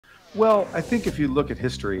Well, I think if you look at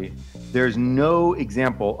history, there's no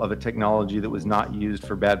example of a technology that was not used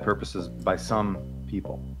for bad purposes by some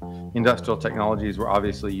people. Industrial technologies were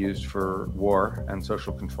obviously used for war and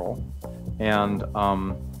social control, and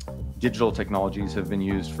digital technologies have been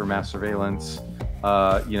used for mass surveillance,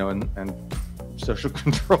 and social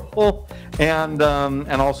control, and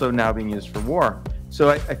also now being used for war. So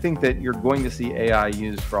I think that you're going to see AI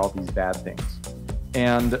used for all these bad things,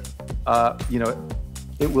 and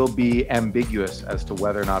it will be ambiguous as to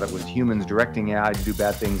whether or not it was humans directing AI to do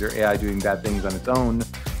bad things or AI doing bad things on its own,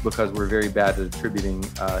 because we're very bad at attributing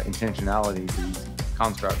intentionality to these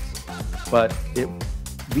constructs. But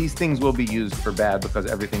these things will be used for bad because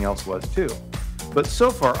everything else was too. But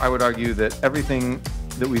so far, I would argue that everything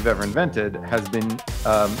that we've ever invented has been,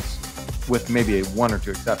 with maybe one or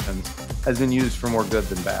two exceptions, has been used for more good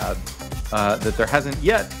than bad. That there hasn't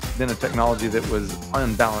yet been a technology that was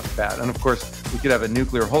unbalanced bad. And of course, we could have a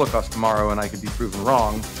nuclear holocaust tomorrow and I could be proven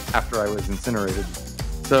wrong after I was incinerated.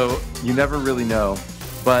 So you never really know.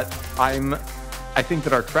 But I think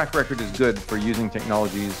that our track record is good for using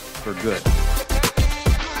technologies for good.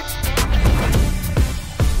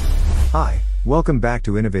 Hi, welcome back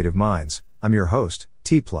to Innovative Minds. I'm your host,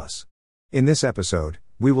 TaiwanPlus. In this episode,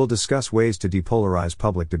 we will discuss ways to depolarize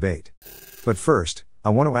public debate. But first, I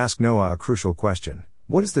want to ask Noah a crucial question.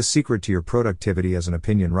 What is the secret to your productivity as an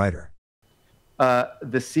opinion writer?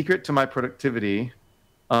 The secret to my productivity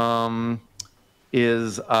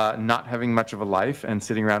is not having much of a life and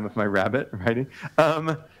sitting around with my rabbit writing.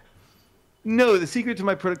 No, the secret to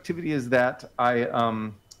my productivity is that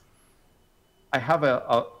I have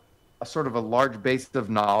a sort of a large base of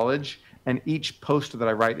knowledge, and each post that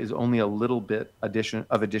I write is only a little bit addition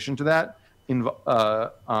to that,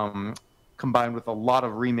 combined with a lot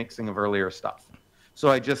of remixing of earlier stuff.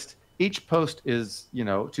 So each post is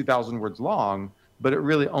 2,000 words long, but it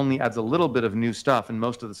really only adds a little bit of new stuff, and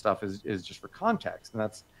most of the stuff is just for context, and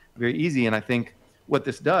that's very easy. And I think what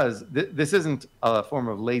this does, this isn't a form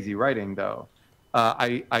of lazy writing, though.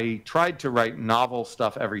 I tried to write novel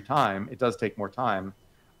stuff every time. It does take more time.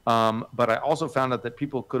 But I also found out that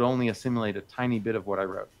people could only assimilate a tiny bit of what I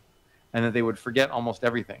wrote, and that they would forget almost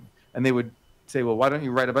everything. And they would say, well, why don't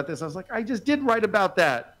you write about this? I was like, I just did write about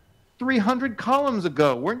that 300 columns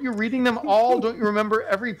ago. Weren't you reading them all? Don't you remember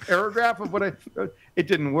every paragraph of what I wrote? It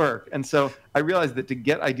didn't work. And so I realized that to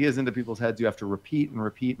get ideas into people's heads, you have to repeat and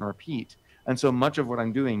repeat and repeat. And so much of what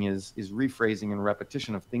I'm doing is rephrasing and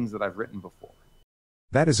repetition of things that I've written before.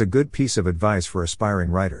 That is a good piece of advice for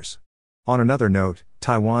aspiring writers. On another note,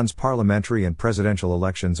 Taiwan's parliamentary and presidential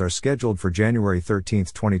elections are scheduled for January 13,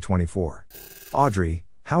 2024. Audrey,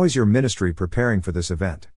 how is your ministry preparing for this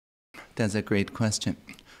event? That's a great question.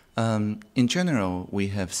 In general, we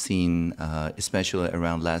have seen, especially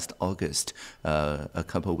around last August, a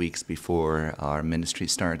couple of weeks before our ministry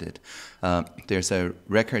started, there's a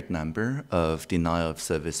record number of denial of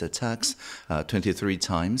service attacks, 23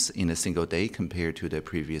 times in a single day compared to the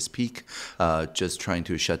previous peak, just trying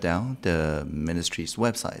to shut down the ministry's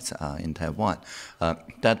websites in Taiwan.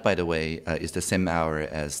 That, by the way, is the same hour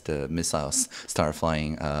as the missiles start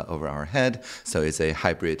flying over our head, so it's a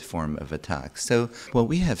hybrid form of attack. So what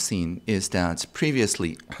we have seen is that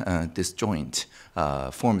previously disjoint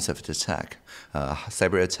forms of attack,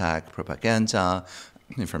 cyber attack, propaganda,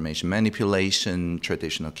 information manipulation,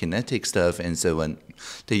 traditional kinetic stuff, and so on,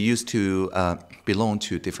 they used to belong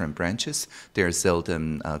to different branches. They're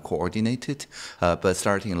seldom coordinated, but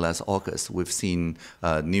starting last August, we've seen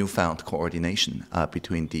newfound coordination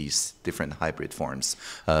between these different hybrid forms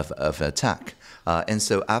of attack. And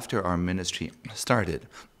so after our ministry started,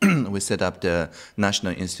 we set up the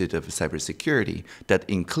National Institute of Cybersecurity that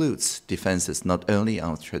includes defenses not only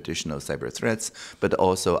on traditional cyber threats, but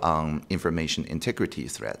also on information integrity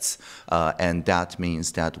threats. And that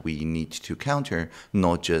means that we need to counter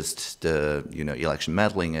not just the election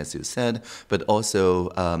meddling, as you said, but also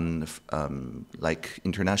like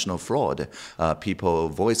international fraud, people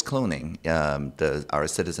voice cloning our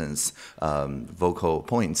citizens' vocal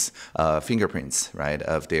points, fingerprints, right,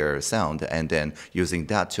 of their sound, and then using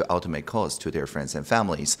that to automate calls to their friends and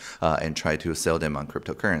families and try to sell them on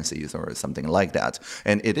cryptocurrencies or something like that.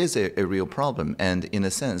 And it is a real problem. And in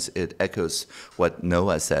a sense, it echoes what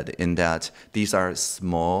Noah said in that these are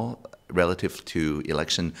small relative to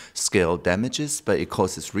election scale damages, but it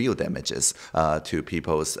causes real damages to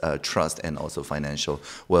people's trust and also financial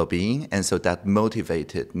well-being. And so that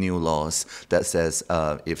motivated new laws that says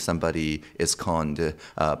if somebody is conned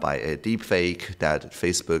by a deepfake that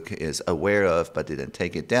Facebook is aware of but didn't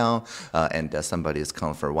take it down, and that somebody is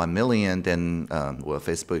conned for 1 million, then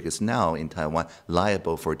Facebook is now in Taiwan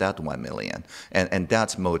liable for that 1 million. And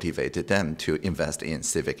that motivated them to invest in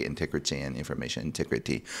civic integrity and information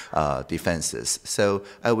integrity defenses. So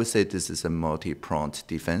I would say this is a multi-pronged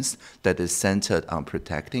defense that is centered on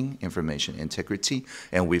protecting information integrity,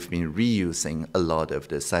 and we've been reusing a lot of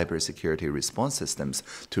the cybersecurity response systems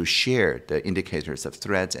to share the indicators of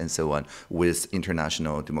threats and so on with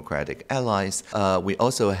international democratic allies. We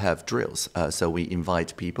also have drills, so we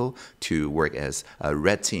invite people to work as a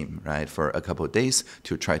red team, right, for a couple of days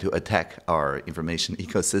to try to attack our information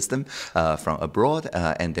ecosystem from abroad,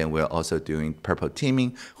 and then we're also doing purple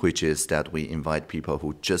teaming, which is that we invite people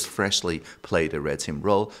who just freshly played the red team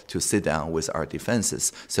role to sit down with our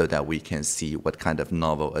defenses so that we can see what kind of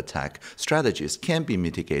novel attack strategies can be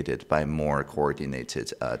mitigated by more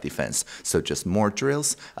coordinated defense. So just more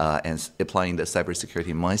drills and applying the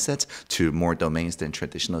cybersecurity mindset to more domains than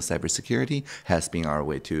traditional cybersecurity has been our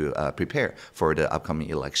way to prepare for the upcoming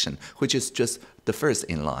election, which is just the first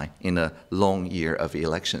in line in a long year of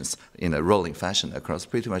elections in a rolling fashion across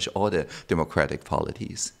pretty much all the democratic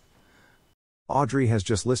polities. Audrey has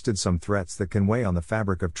just listed some threats that can weigh on the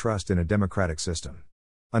fabric of trust in a democratic system.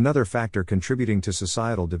 Another factor contributing to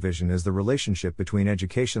societal division is the relationship between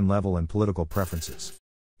education level and political preferences.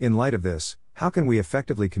 In light of this, how can we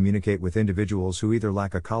effectively communicate with individuals who either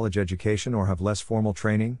lack a college education or have less formal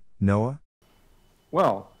training? Noah?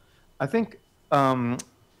 Well, I think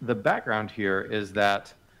the background here is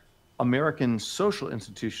that American social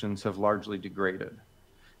institutions have largely degraded,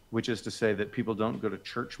 which is to say that people don't go to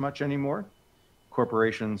church much anymore.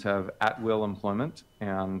 Corporations have at-will employment,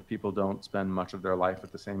 and people don't spend much of their life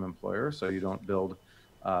at the same employer, so you don't build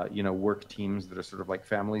work teams that are sort of like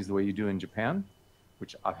families the way you do in Japan,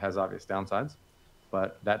 which has obvious downsides,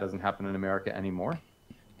 but that doesn't happen in America anymore.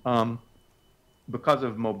 Because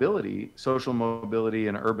of mobility, social mobility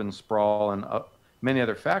and urban sprawl and many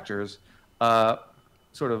other factors,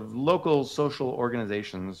 sort of local social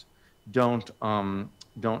organizations don't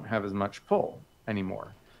have as much pull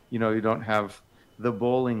anymore. You don't have the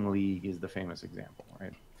bowling league is the famous example,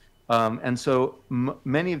 right? And so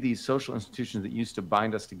many of these social institutions that used to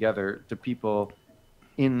bind us together to people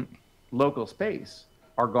in local space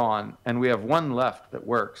are gone, and we have one left that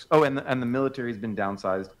works. Oh, and the military has been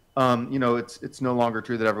downsized. It's no longer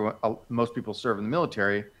true that most people serve in the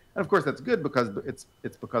military, and of course that's good because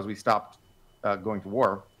it's because we stopped going to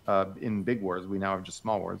war in big wars. We now have just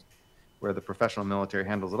small wars where the professional military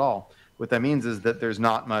handles it all. What that means is that there's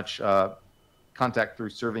not much contact through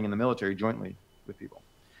serving in the military jointly with people.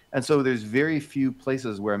 And so there's very few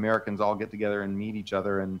places where Americans all get together and meet each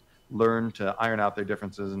other and learn to iron out their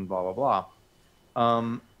differences and blah, blah,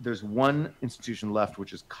 blah. There's one institution left,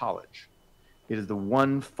 which is college. It is the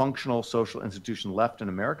one functional social institution left in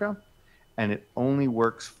America, and it only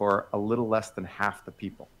works for a little less than half the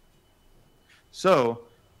people. So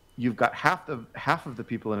you've got half of the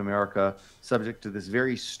people in America subject to this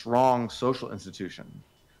very strong social institution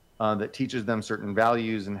that teaches them certain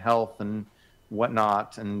values and health and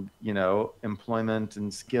whatnot, and employment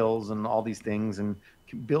and skills and all these things, and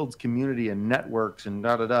builds community and networks and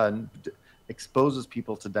and exposes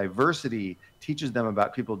people to diversity, teaches them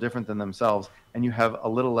about people different than themselves, and you have a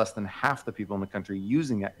little less than half the people in the country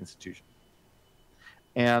using that institution.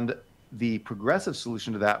 And the progressive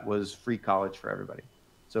solution to that was free college for everybody.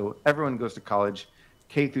 So everyone goes to college,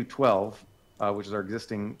 K through 12, which is our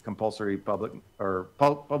existing compulsory public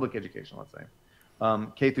education, let's say,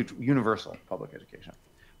 K through universal public education,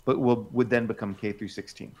 but would then become K through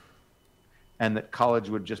 16. And that college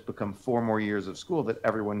would just become 4 more years of school that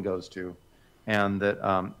everyone goes to. And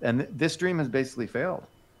that this dream has basically failed.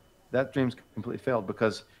 That dream's completely failed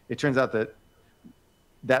because it turns out that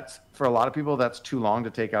that's, for a lot of people, that's too long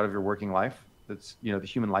to take out of your working life. That's, the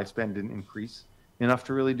human lifespan didn't increase enough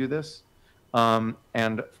to really do this.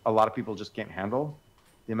 And a lot of people just can't handle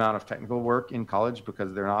the amount of technical work in college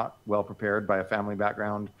because they're not well prepared by a family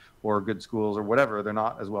background or good schools or whatever. They're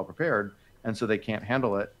not as well prepared, and so they can't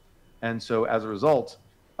handle it. And so as a result,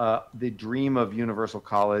 the dream of universal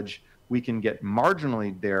college, we can get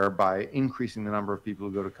marginally there by increasing the number of people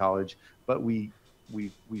who go to college, but we've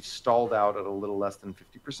stalled out at a little less than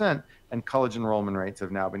 50%, and college enrollment rates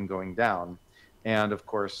have now been going down. And of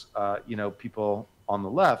course, people on the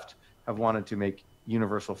left have wanted to make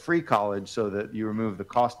universal free college so that you remove the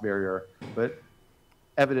cost barrier, but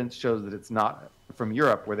evidence shows that it's not from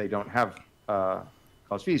Europe, where they don't have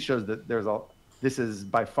college fees, shows that this is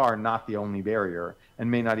by far not the only barrier, and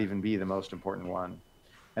may not even be the most important one.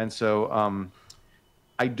 And so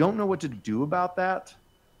I don't know what to do about that.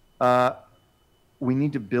 We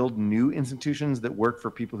need to build new institutions that work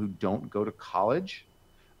for people who don't go to college,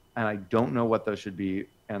 and I don't know what those should be.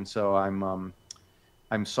 And so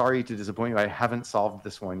I'm sorry to disappoint you. I haven't solved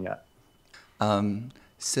this one yet.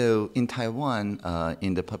 So in Taiwan,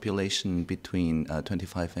 in the population between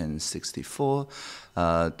 25 and 64,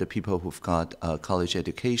 the people who've got college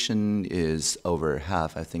education is over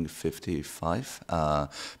half, I think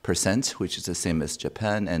 55%, which is the same as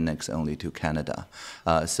Japan, and next only to Canada.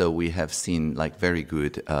 So we have seen like very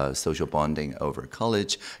good social bonding over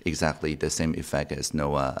college, exactly the same effect as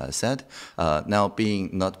Noah said. Now,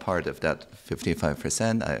 being not part of that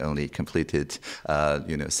 55%, I only completed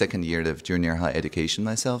second year of junior high education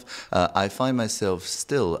myself. I find myself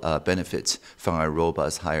still benefit from a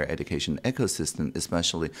robust higher education ecosystem,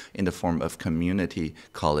 especially in the form of community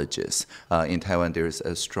colleges. In Taiwan, there is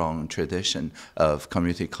a strong tradition of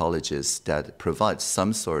community colleges that provide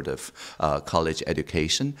some sort of college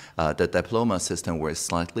education. The diploma system was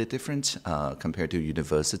slightly different compared to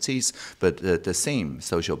universities, but the same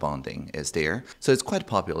social bonding is there. So it's quite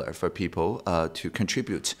popular for people to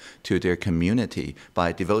contribute to their community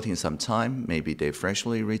by devoting some time. Maybe they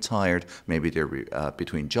freshly retired, maybe they're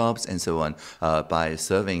between jobs and so on, by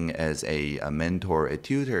serving as a mentor, a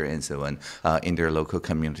tutor and so on in their local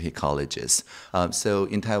community colleges. So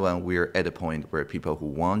in Taiwan, we're at a point where people who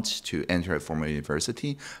want to enter a formal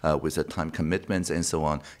university with the time commitments and so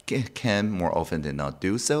on can more often than not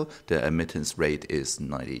do so. The admittance rate is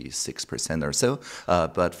 96% or so.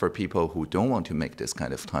 But for people who don't want to make this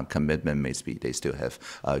kind of time commitment, maybe they still have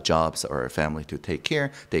jobs or a family to take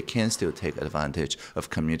care, they can still take advantage of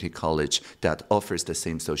community college that offers the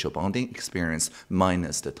same social bonding experience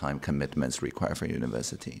minus the time commitments required for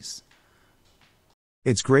universities.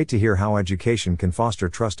 It's great to hear how education can foster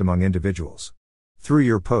trust among individuals. Through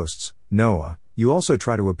your posts, Noah, you also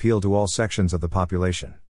try to appeal to all sections of the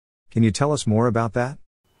population. Can you tell us more about that?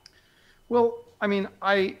 Well, I mean,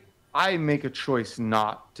 I make a choice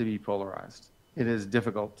not to be polarized. It is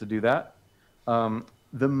difficult to do that.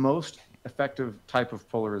 The most effective type of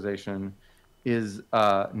polarization is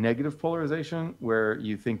negative polarization, where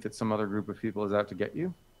you think that some other group of people is out to get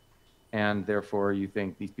you, and therefore you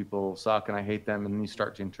think these people suck and I hate them, and then you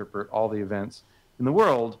start to interpret all the events in the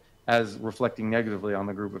world as reflecting negatively on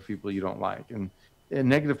the group of people you don't like. And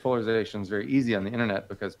negative polarization is very easy on the internet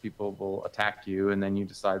because people will attack you, and then you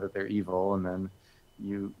decide that they're evil, and then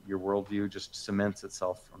your worldview just cements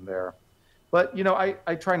itself from there. But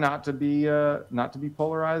I try not to be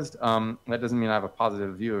polarized. That doesn't mean I have a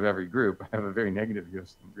positive view of every group. I have a very negative view of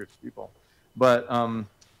some groups of people. But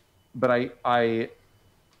I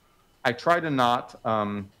try to not.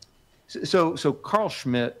 So Carl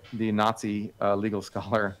Schmitt, the Nazi legal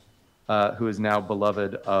scholar, who is now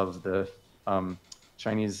beloved of the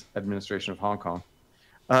Chinese administration of Hong Kong,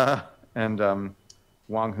 and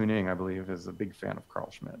Wang Huning, I believe, is a big fan of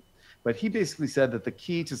Carl Schmitt. But he basically said that the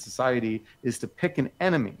key to society is to pick an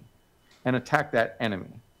enemy and attack that enemy,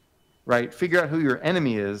 right? Figure out who your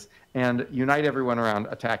enemy is and unite everyone around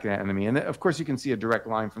attacking that enemy. And of course, you can see a direct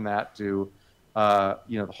line from that to,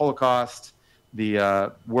 the Holocaust, the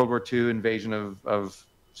World War II invasion of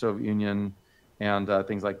Soviet Union, and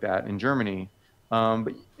things like that in Germany.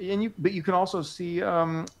 But you can also see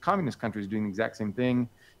communist countries doing the exact same thing.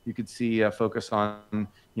 You could see a focus on, in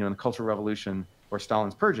the Cultural Revolution, or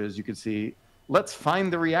Stalin's purges. You could see, let's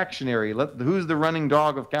find the reactionary. Who's the running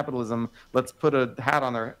dog of capitalism? Let's put a hat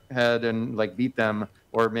on their head and beat them,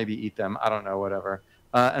 or maybe eat them. I don't know, whatever.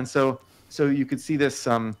 And so you could see this.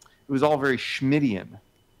 It was all very Schmittian,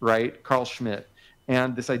 right? Carl Schmitt,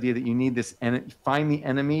 and this idea that you need this find the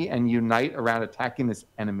enemy and unite around attacking this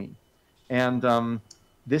enemy. And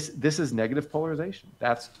this is negative polarization.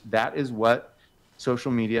 That is what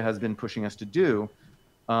social media has been pushing us to do.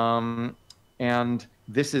 And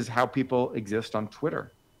this is how people exist on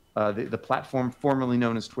Twitter, the platform formerly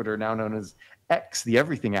known as Twitter, now known as X, the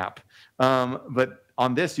everything app. But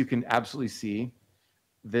on this, you can absolutely see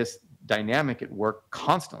this dynamic at work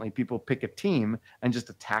constantly. People pick a team and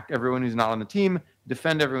just attack everyone who's not on the team,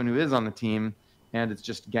 defend everyone who is on the team, and it's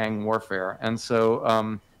just gang warfare. And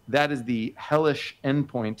so that is the hellish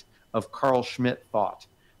endpoint of Carl Schmitt thought.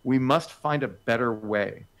 We must find a better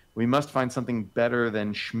way. We must find something better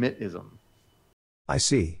than Schmittism. I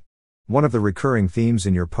see. One of the recurring themes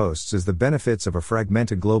in your posts is the benefits of a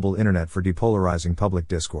fragmented global internet for depolarizing public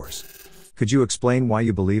discourse. Could you explain why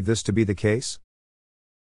you believe this to be the case?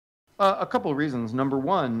 A couple of reasons. Number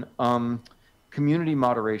one, community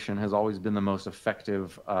moderation has always been the most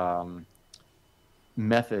effective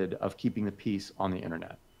method of keeping the peace on the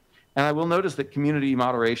internet. And I will notice that community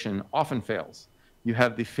moderation often fails. You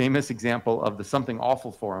have the famous example of the Something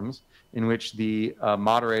Awful forums, in which the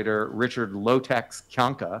moderator, Richard Lotex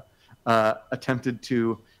Kyanka, attempted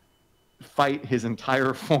to fight his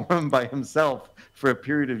entire forum by himself for a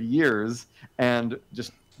period of years and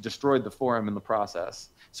just destroyed the forum in the process.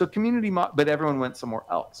 So but everyone went somewhere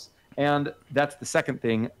else. And that's the second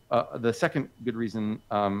thing. The second reason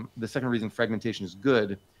fragmentation is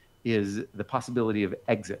good is the possibility of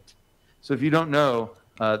exit. So if you don't know,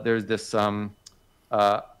 there's this, Albert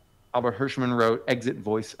Hirschman wrote, exit,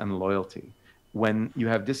 voice, and loyalty. When you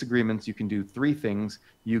have disagreements, you can do three things.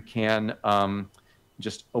 You can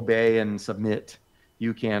just obey and submit.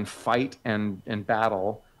 You can fight and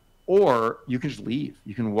battle, or you can just leave.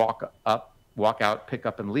 You can walk out, pick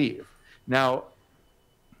up, and leave. Now,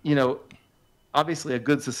 obviously a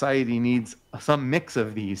good society needs some mix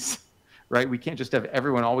of these, right? We can't just have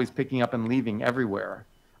everyone always picking up and leaving everywhere.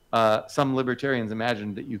 Some libertarians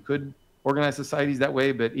imagined that you could organize societies that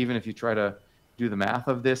way, but even if you try to do the math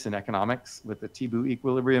of this in economics with the Tibu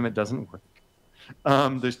equilibrium, it doesn't work.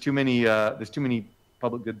 There's too many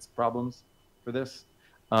public goods problems for this.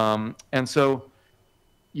 And so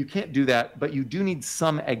you can't do that, but you do need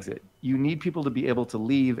some exit. You need people to be able to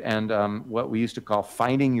leave and what we used to call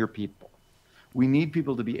finding your people. We need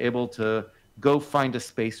people to be able to go find a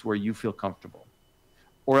space where you feel comfortable,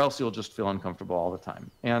 or else you'll just feel uncomfortable all the time.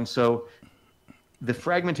 And so the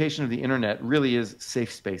fragmentation of the internet really is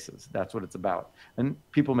safe spaces. That's what it's about. And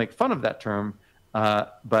people make fun of that term,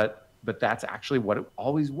 but that's actually what it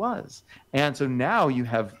always was. And so now you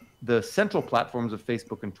have the central platforms of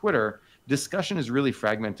Facebook and Twitter. Discussion is really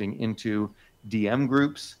fragmenting into DM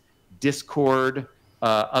groups, Discord,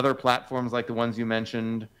 other platforms like the ones you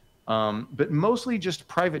mentioned, but mostly just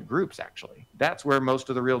private groups, actually. That's where most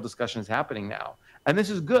of the real discussion is happening now. And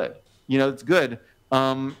this is good. It's good.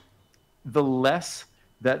 The less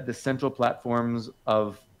that the central platforms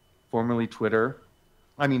of formerly Twitter,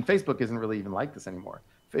 I mean, Facebook isn't really even like this anymore.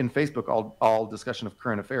 In Facebook, all discussion of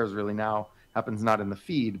current affairs really now happens not in the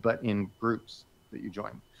feed, but in groups that you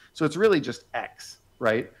join. So it's really just X,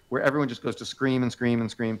 right? Where everyone just goes to scream and scream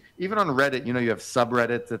and scream. Even on Reddit, you have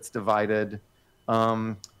subreddits that's divided.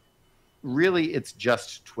 Really, it's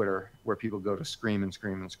just Twitter where people go to scream and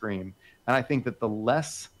scream and scream. And I think that the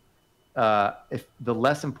less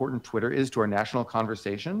important Twitter is to our national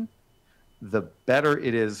conversation, the better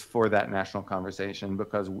it is for that national conversation,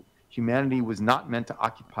 because humanity was not meant to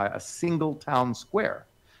occupy a single town square.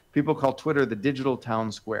 People call Twitter the digital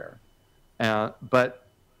town square. But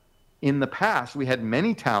in the past, we had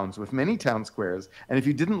many towns with many town squares. And if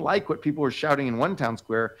you didn't like what people were shouting in one town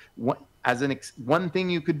square, one thing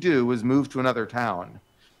you could do was move to another town,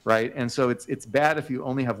 right? And so it's bad if you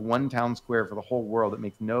only have one town square for the whole world. It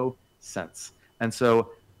makes no sense. And so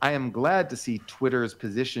I am glad to see Twitter's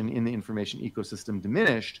position in the information ecosystem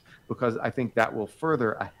diminished, because I think that will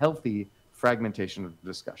further a healthy fragmentation of the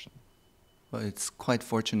discussion. Well, it's quite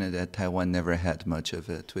fortunate that Taiwan never had much of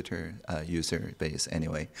a Twitter user base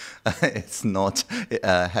anyway. It's not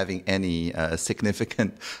having any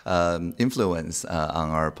significant influence on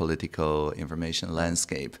our political information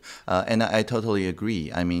landscape. And I totally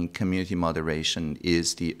agree. I mean, community moderation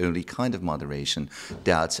is the only kind of moderation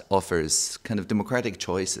that offers kind of democratic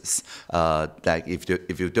choices. That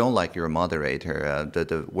if you don't like your moderator,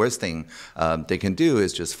 the worst thing they can do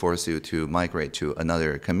is just force you to migrate to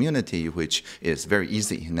another community, which is very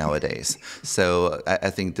easy nowadays. So I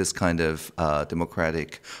think this kind of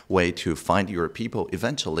democratic way to find your people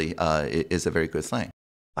eventually is a very good thing.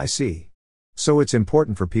 I see. So it's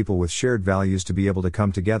important for people with shared values to be able to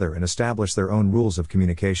come together and establish their own rules of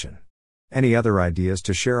communication. Any other ideas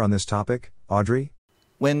to share on this topic, Audrey?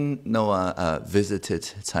 When Noah visited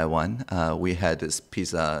Taiwan, we had this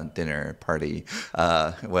pizza dinner party.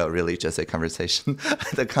 Well, really just a conversation,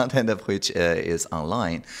 the content of which is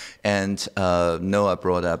online. And Noah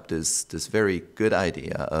brought up this very good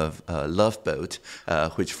idea of Love Boat,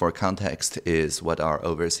 which for context is what our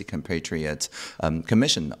Overseas Compatriot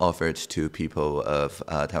Commission offered to people of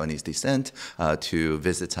Taiwanese descent to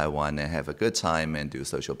visit Taiwan and have a good time and do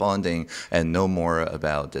social bonding and know more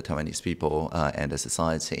about the Taiwanese people and the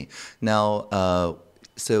society. Now,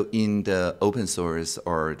 So in the open source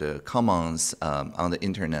or the commons on the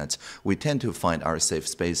internet, we tend to find our safe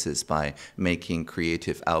spaces by making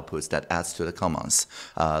creative outputs that adds to the commons,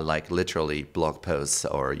 like literally blog posts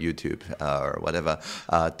or YouTube or whatever,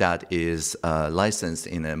 that is licensed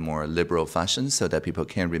in a more liberal fashion so that people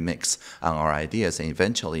can remix on our ideas, and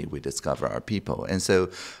eventually we discover our people. And so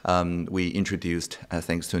we introduced,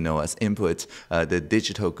 thanks to Noah's input, the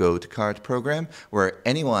Digital Gold Card program, where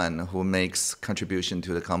anyone who makes contribution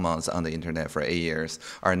to the commons on the internet for 8 years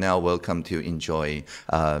are now welcome to enjoy,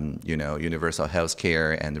 universal health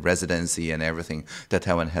care and residency and everything that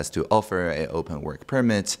Taiwan has to offer, an open work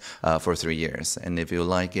permit for 3 years. And if you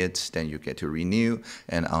like it, then you get to renew.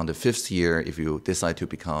 And on the 5th year, if you decide to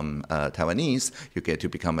become Taiwanese, you get to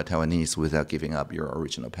become a Taiwanese without giving up your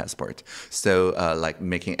original passport. So like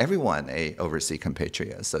making everyone a overseas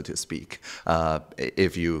compatriot, so to speak,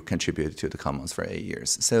 if you contribute to the commons for 8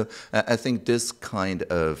 years. So I think this kind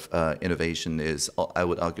of innovation is, I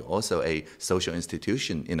would argue, also a social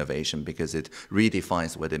institution innovation, because it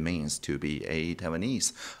redefines what it means to be a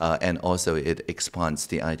Taiwanese. And also it expands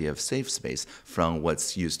the idea of safe space from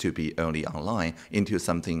what's used to be only online into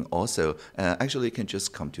something also actually can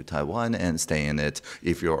just come to Taiwan and stay in it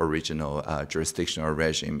if your original jurisdictional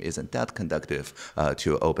regime isn't that conducive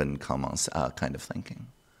to open commons kind of thinking.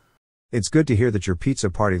 It's good to hear that your pizza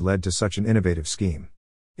party led to such an innovative scheme.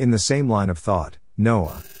 In the same line of thought,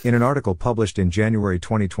 Noah, in an article published in January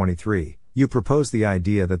 2023, you proposed the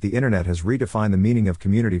idea that the internet has redefined the meaning of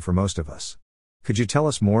community for most of us. Could you tell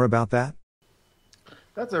us more about that?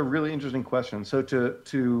 That's a really interesting question. So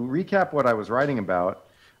to recap what I was writing about,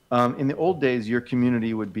 in the old days, your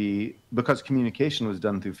community would be, because communication was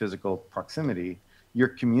done through physical proximity, your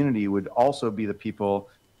community would also be the people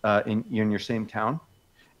in your same town.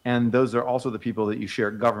 And those are also the people that you share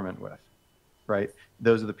government with, right?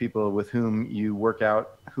 Those are the people with whom you work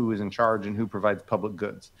out who is in charge and who provides public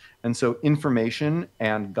goods. And so information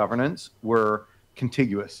and governance were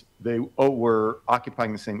contiguous. They were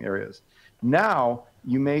occupying the same areas. Now,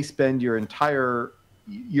 you may spend your entire,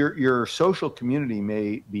 your social community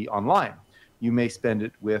may be online. You may spend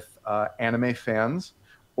it with anime fans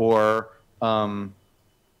or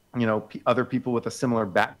other people with a similar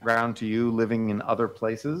background to you living in other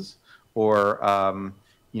places, or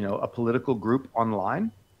a political group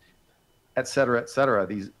online, et cetera,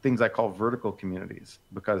 these things I call vertical communities,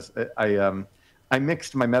 because I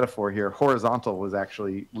mixed my metaphor here. Horizontal was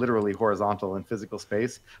actually literally horizontal in physical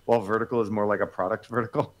space, while vertical is more like a product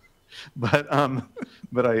vertical. But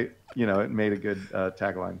it made a good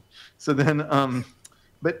tagline. So then,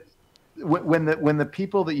 but when the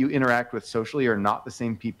people that you interact with socially are not the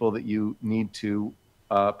same people that you need to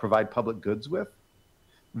provide public goods with,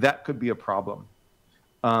 that could be a problem.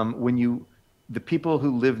 The people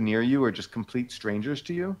who live near you are just complete strangers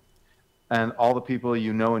to you, and all the people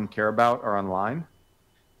you know and care about are online,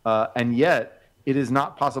 and yet it is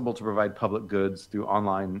not possible to provide public goods through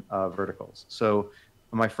online verticals. So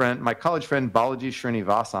my college friend Balaji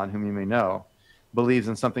Srinivasan, whom you may know, believes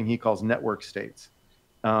in something he calls network states.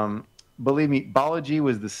 Believe me, Balaji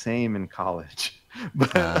was the same in college.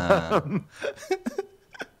 But,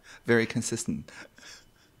 very consistent.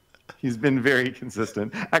 He's been very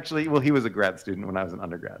consistent. Actually, well, he was a grad student when I was an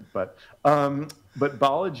undergrad. But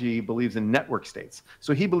Balaji believes in network states.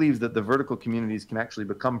 So he believes that the vertical communities can actually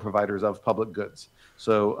become providers of public goods.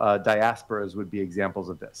 So diasporas would be examples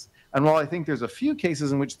of this. And while I think there's a few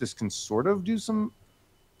cases in which this can sort of do some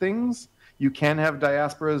things, you can have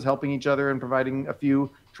diasporas helping each other and providing a few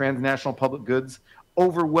transnational public goods.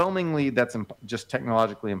 Overwhelmingly, that's just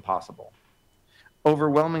technologically impossible.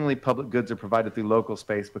 Overwhelmingly, public goods are provided through local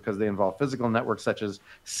space because they involve physical networks such as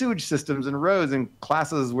sewage systems and roads and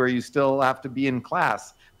classes where you still have to be in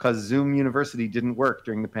class because Zoom University didn't work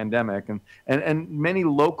during the pandemic, and many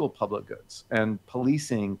local public goods and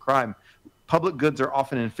policing, crime. Public goods are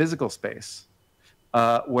often in physical space,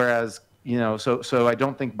 whereas so I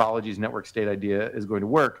don't think Balaji's network state idea is going to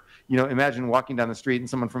work. Imagine walking down the street and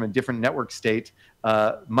someone from a different network state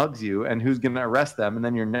mugs you, and who's going to arrest them? And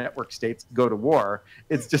then your network states go to war.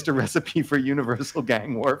 It's just a recipe for universal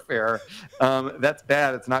gang warfare. That's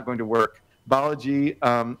bad. It's not going to work.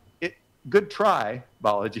 Balaji, good try,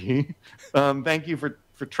 Balaji. Thank you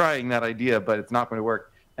for trying that idea, but it's not going to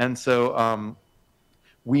work. And so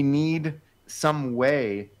we need some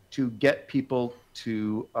way to get people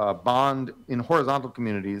to bond in horizontal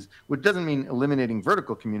communities, which doesn't mean eliminating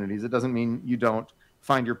vertical communities. It doesn't mean you don't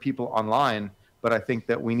find your people online, but I think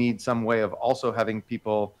that we need some way of also having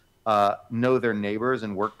people know their neighbors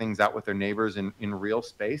and work things out with their neighbors in real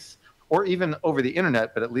space, or even over the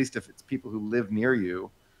internet, but at least if it's people who live near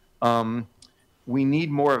you. we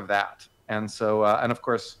need more of that. And so, and of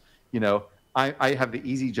course, you know, I have the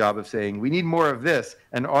easy job of saying we need more of this,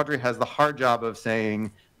 and Audrey has the hard job of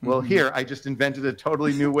saying, well, here I just invented a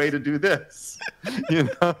totally new way to do this, you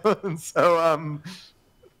know. And so,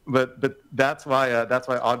 but that's why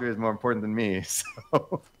Audrey is more important than me.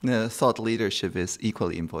 So, no, thought leadership is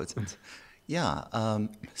equally important. Yeah.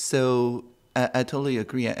 So I totally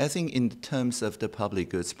agree. I think in terms of the public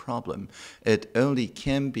goods problem, it only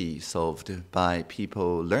can be solved by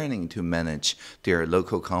people learning to manage their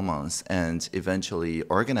local commons and eventually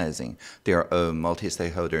organizing their own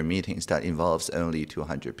multi-stakeholder meetings that involves only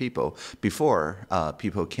 200 people before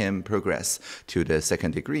people can progress to the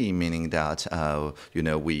second degree, meaning that, you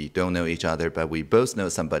know, we don't know each other, but we both know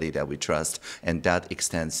somebody that we trust, and that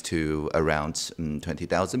extends to around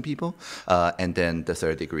 20,000 people, and then the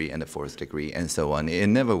third degree and the fourth degree, and so on. It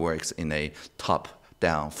never works in a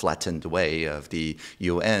top-down, flattened way of the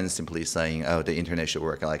UN simply saying, oh, the internet should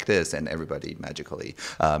work like this, and everybody magically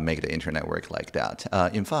make the internet work like that.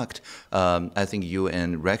 In fact, I think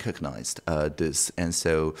UN recognized this, and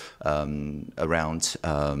so around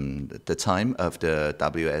the time of the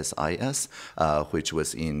WSIS, which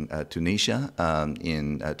was in Tunisia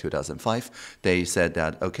in 2005, they said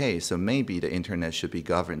that, okay, so maybe the internet should be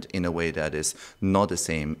governed in a way that is not the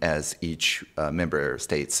same as each member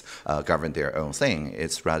states govern their own thing.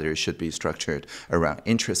 It's rather should be structured around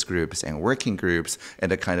interest groups and working groups and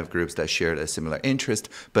the kind of groups that share a similar interest,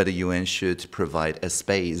 but the UN should provide a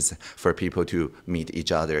space for people to meet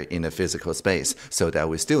each other in a physical space so that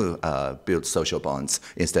we still build social bonds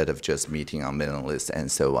instead of just meeting on mailing lists and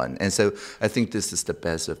so on. And so I think this is the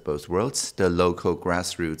best of both worlds. The local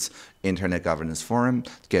grassroots Internet Governance Forum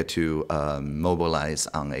get to mobilize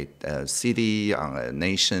on a city, on a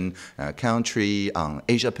nation, a country, on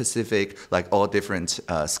Asia Pacific, like all different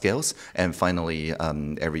scales. And finally,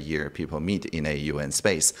 every year people meet in a UN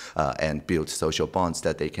space and build social bonds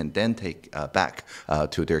that they can then take back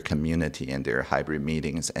to their community and their hybrid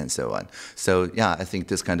meetings and so on. So yeah, I think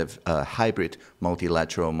this kind of hybrid,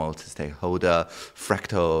 multilateral, multi-stakeholder,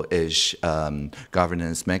 fractal-ish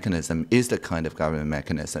governance mechanism is the kind of governance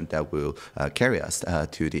mechanism that will carry us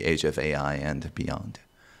to the age of AI and beyond.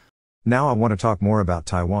 Now I want to talk more about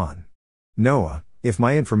Taiwan. Noah, if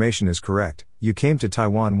my information is correct, you came to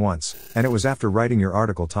Taiwan once, and it was after writing your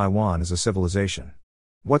article Taiwan as a Civilization.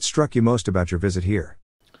 What struck you most about your visit here?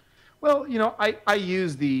 Well, you know, I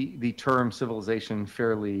use the term civilization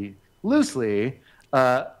fairly loosely.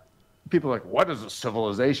 People are like, what is a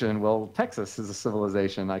civilization? Well, Texas is a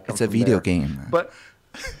civilization. I come It's a from video there. game. But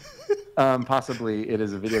possibly it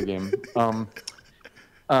is a video game.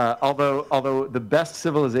 Although the best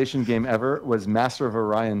civilization game ever was Master of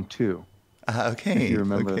Orion 2. Okay. If you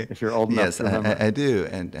remember, okay. if you're old enough to remember. I do.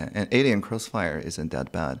 And Alien Crossfire isn't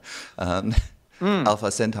that bad.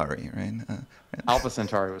 Alpha Centauri, right? Alpha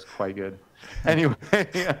Centauri was quite good. Anyway,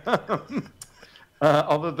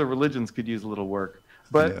 although the religions could use a little work.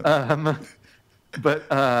 But let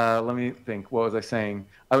me think. What was I saying?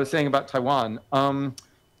 I was saying about Taiwan.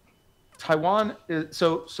 Taiwan is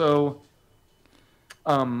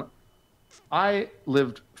I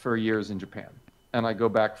lived for years in Japan, and I go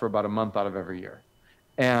back for about a month out of every year,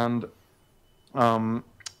 and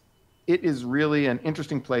it is really an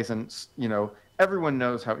interesting place. And you know, everyone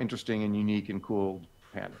knows how interesting and unique and cool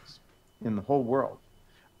Japan is in the whole world.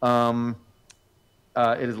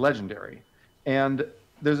 It is legendary, and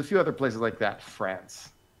there's a few other places like that, France,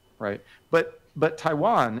 right? But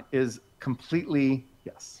Taiwan is completely,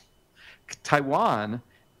 yes. Taiwan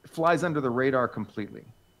flies under the radar completely.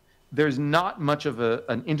 There's not much of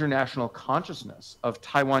an international consciousness of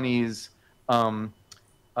Taiwanese,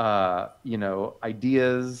 you know,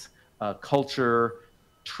 ideas, culture,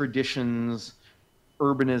 traditions,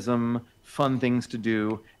 urbanism, fun things to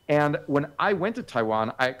do. And when I went to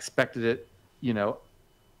Taiwan, I expected it, you know,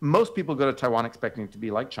 most people go to Taiwan expecting it to be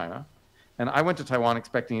like China. And I went to Taiwan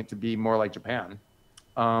expecting it to be more like Japan.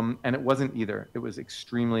 And it wasn't either. It was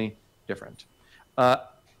extremely different.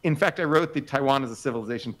 In fact, I wrote the Taiwan as a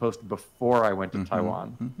Civilization post before I went to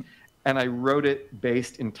Taiwan. And I wrote it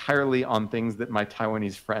based entirely on things that my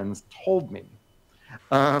Taiwanese friends told me.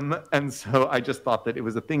 And so I just thought that it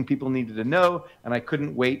was a thing people needed to know, and I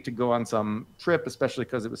couldn't wait to go on some trip, especially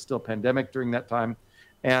because it was still pandemic during that time.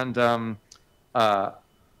 And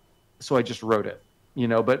so I just wrote it, you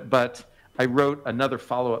know, but I wrote another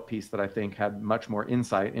follow-up piece that I think had much more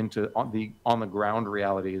insight into on the ground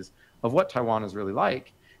realities of what Taiwan is really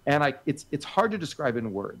like. And it's hard to describe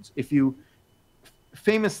in words. If you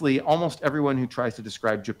famously, almost everyone who tries to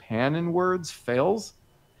describe Japan in words fails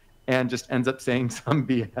and just ends up saying some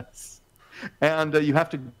BS. And you have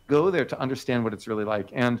to go there to understand what it's really like.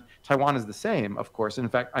 And Taiwan is the same, of course. In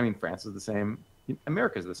fact, I mean, France is the same.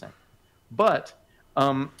 America is the same. But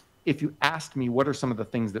if you asked me what are some of the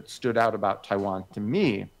things that stood out about Taiwan to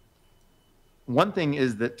me, one thing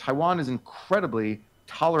is that Taiwan is incredibly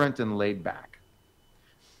tolerant and laid back.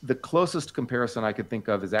 The closest comparison I could think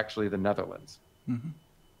of is actually the Netherlands,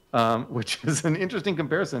 which is an interesting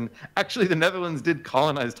comparison. Actually, the Netherlands did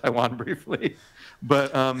colonize Taiwan briefly,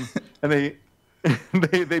 but and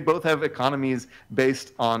they both have economies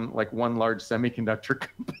based on like one large semiconductor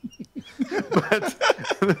company.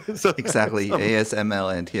 Exactly,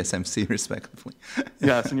 ASML and TSMC respectively.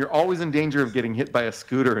 Yes, and you're always in danger of getting hit by a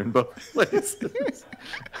scooter in both places.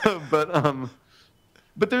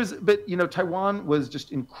 But you know, Taiwan was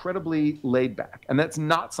just incredibly laid back, and that's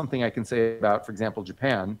not something I can say about, for example,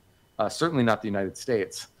 Japan. Certainly not the United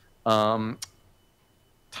States.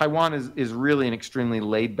 Taiwan is really an extremely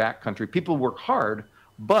laid back country. People work hard,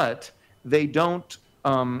 but they don't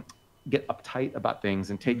get uptight about things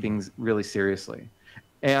and take things really seriously.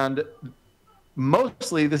 And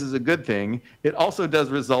mostly this is a good thing. It also does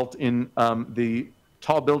result in the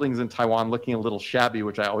tall buildings in Taiwan looking a little shabby,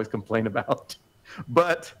 which I always complain about.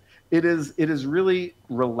 But it is really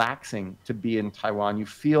relaxing to be in Taiwan. You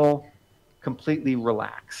feel completely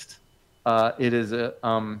relaxed. It is a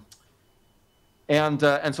and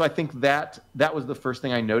so I think that was the first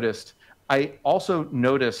thing I noticed. I also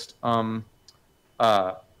noticed the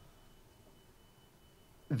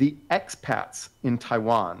expats in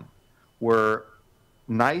Taiwan were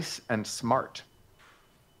nice and smart.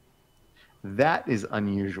 That is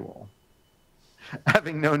unusual.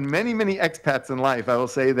 Having known many, many expats in life, I will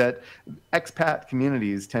say that expat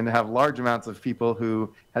communities tend to have large amounts of people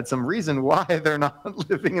who had some reason why they're not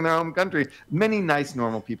living in their home country. Many nice,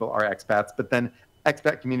 normal people are expats, but then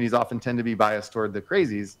expat communities often tend to be biased toward the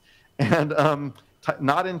crazies. And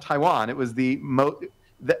not in Taiwan. It was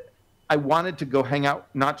I wanted to go hang out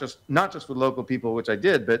not just with local people, which I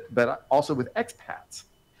did, but also with expats.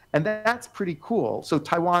 And that's pretty cool. So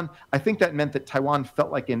Taiwan, I think that meant that Taiwan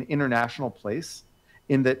felt like an international place,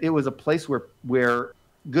 in that it was a place where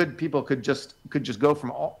good people could just go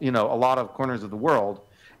from all, you know, a lot of corners of the world.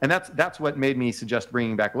 And that's what made me suggest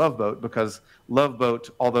bringing back Love Boat, because Love Boat,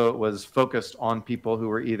 although it was focused on people who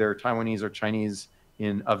were either Taiwanese or Chinese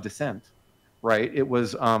of descent, right? It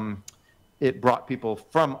was it brought people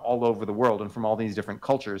from all over the world and from all these different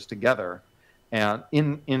cultures together. And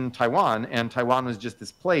in Taiwan, and Taiwan was just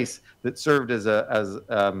this place that served as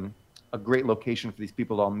a great location for these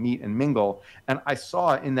people to all meet and mingle. And I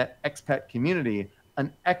saw in that expat community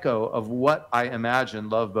an echo of what I imagined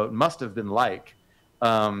Love Boat must have been like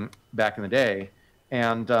back in the day.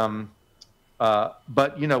 And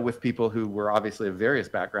but you know, with people who were obviously of various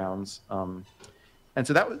backgrounds, and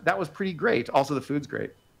so that was pretty great. Also, the food's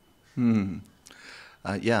great.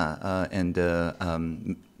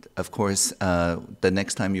 Of course, the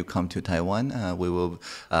next time you come to Taiwan, we will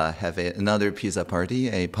have another pizza party,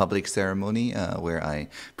 a public ceremony where I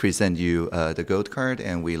present you the gold card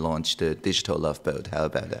and we launch the digital Love Boat. How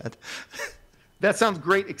about that? That sounds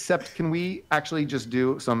great, except can we actually just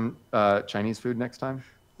do some Chinese food next time?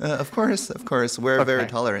 Of course. We're very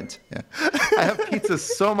tolerant. Yeah. I have pizza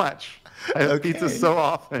so much. I have pizza so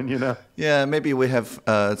often, you know. Yeah, maybe we have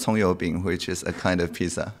Congyou, which is a kind of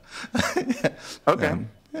pizza. Okay.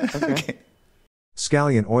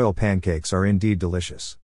 Scallion oil pancakes are indeed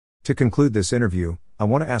delicious. To conclude this interview, I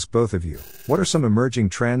want to ask both of you, what are some emerging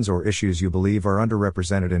trends or issues you believe are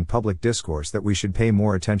underrepresented in public discourse that we should pay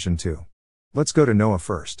more attention to? Let's go to Noah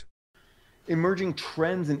first. Emerging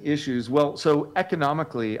trends and issues. Well, so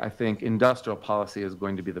economically, I think industrial policy is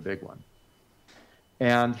going to be the big one.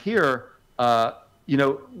 And here, you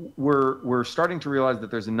know, we're starting to realize that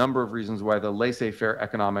there's a number of reasons why the laissez-faire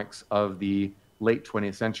economics of the late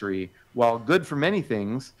 20th century, while good for many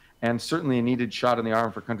things, and certainly a needed shot in the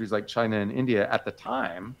arm for countries like China and India at the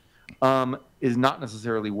time, is not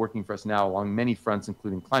necessarily working for us now along many fronts,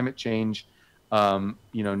 including climate change,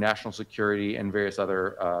 you know, national security, and various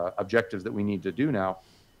other objectives that we need to do now.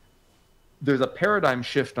 There's a paradigm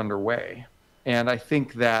shift underway, and I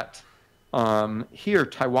think that here,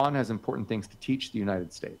 Taiwan has important things to teach the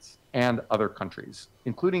United States and other countries,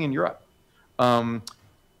 including in Europe.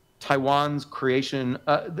 Taiwan's creation,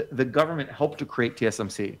 the government helped to create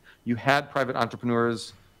TSMC. You had private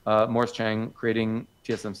entrepreneurs, Morris Chang creating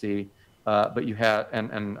TSMC, but you had,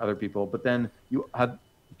 and other people, but then you had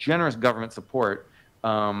generous government support,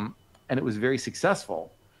 and it was very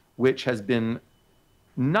successful, which has been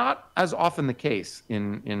not as often the case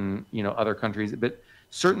in you know, other countries, but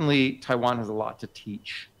certainly Taiwan has a lot to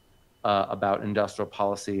teach about industrial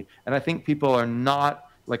policy. And I think people are not,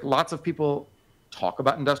 like, lots of people talk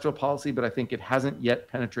about industrial policy, but I think it hasn't yet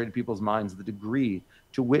penetrated people's minds the degree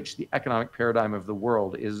to which the economic paradigm of the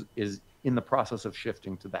world is in the process of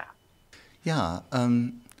shifting to that. Yeah.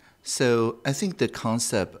 So I think the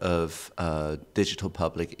concept of digital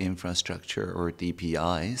public infrastructure, or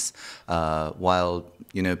DPIs, while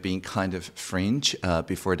being kind of fringe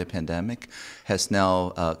before the pandemic, has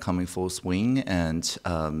now come in full swing, and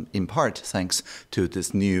in part thanks to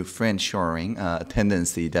this new friendshoring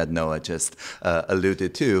tendency that Noah just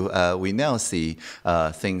alluded to, we now see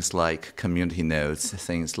things like community nodes,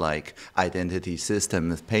 things like identity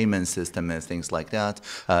systems, payment system, and things like that.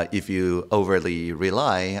 If you overly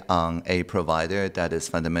rely on a provider that is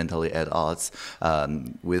fundamentally at odds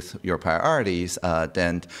with your priorities,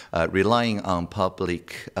 then relying on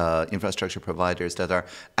public infrastructure providers that are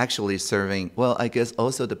actually serving, well, I guess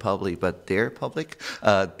also the public, but their public,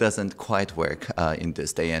 doesn't quite work in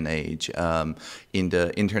this day and age. In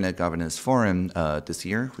the Internet Governance Forum this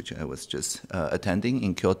year, which I was just attending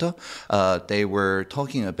in Kyoto, they were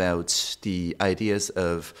talking about the ideas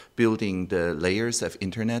of building the layers of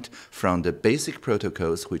Internet from the basic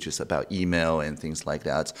protocols, which is about email and things like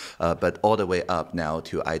that, but all the way up now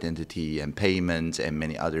to identity and payment and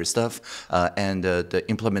many other stuff, and the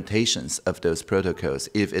implementations of those protocols,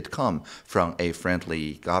 if it come from a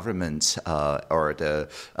friendly government or the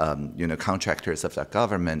contractors of that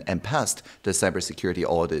government, and passed the cybersecurity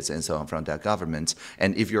audits and so on from that government,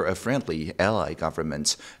 and if you're a friendly ally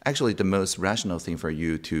government, actually the most rational thing for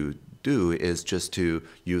you to do is just to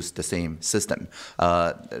use the same system.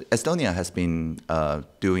 Estonia has been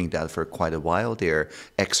doing that for quite a while. Their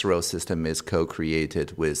X-Row system is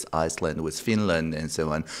co-created with Iceland, with Finland, and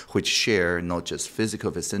so on, which share not just physical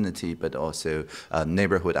vicinity, but also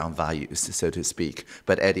neighborhood on values, so to speak.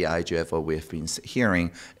 But at the IGF, what we've been hearing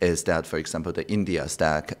is that, for example, the India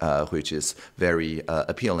stack, which is very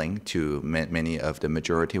appealing to many of the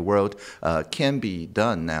majority world, can be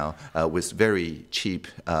done now with very cheap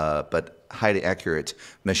but highly accurate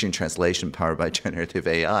machine translation powered by generative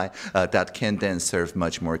AI that can then serve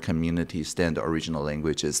much more communities than the original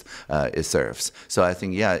languages it serves. So I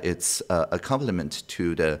think, yeah, it's a complement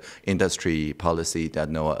to the industry policy that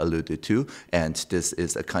Noah alluded to, and this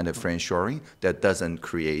is a kind of friendshoring that doesn't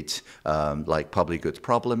create like public goods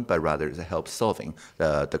problem, but rather it helps solving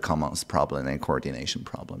the commons problem and coordination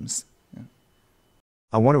problems.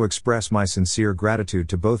 I want to express my sincere gratitude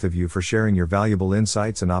to both of you for sharing your valuable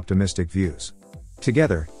insights and optimistic views.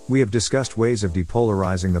 Together, we have discussed ways of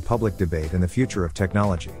depolarizing the public debate and the future of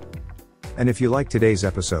technology. And if you like today's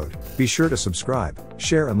episode, be sure to subscribe,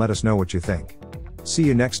 share, and let us know what you think. See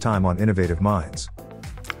you next time on Innovative Minds.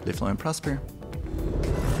 Live long and prosper.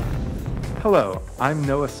 Hello, I'm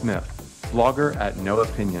Noah Smith, blogger at No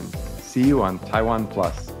Opinion. See you on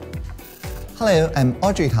TaiwanPlus. Hello, I'm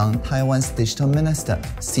Audrey Tang, Taiwan's digital minister.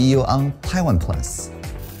 See you on TaiwanPlus.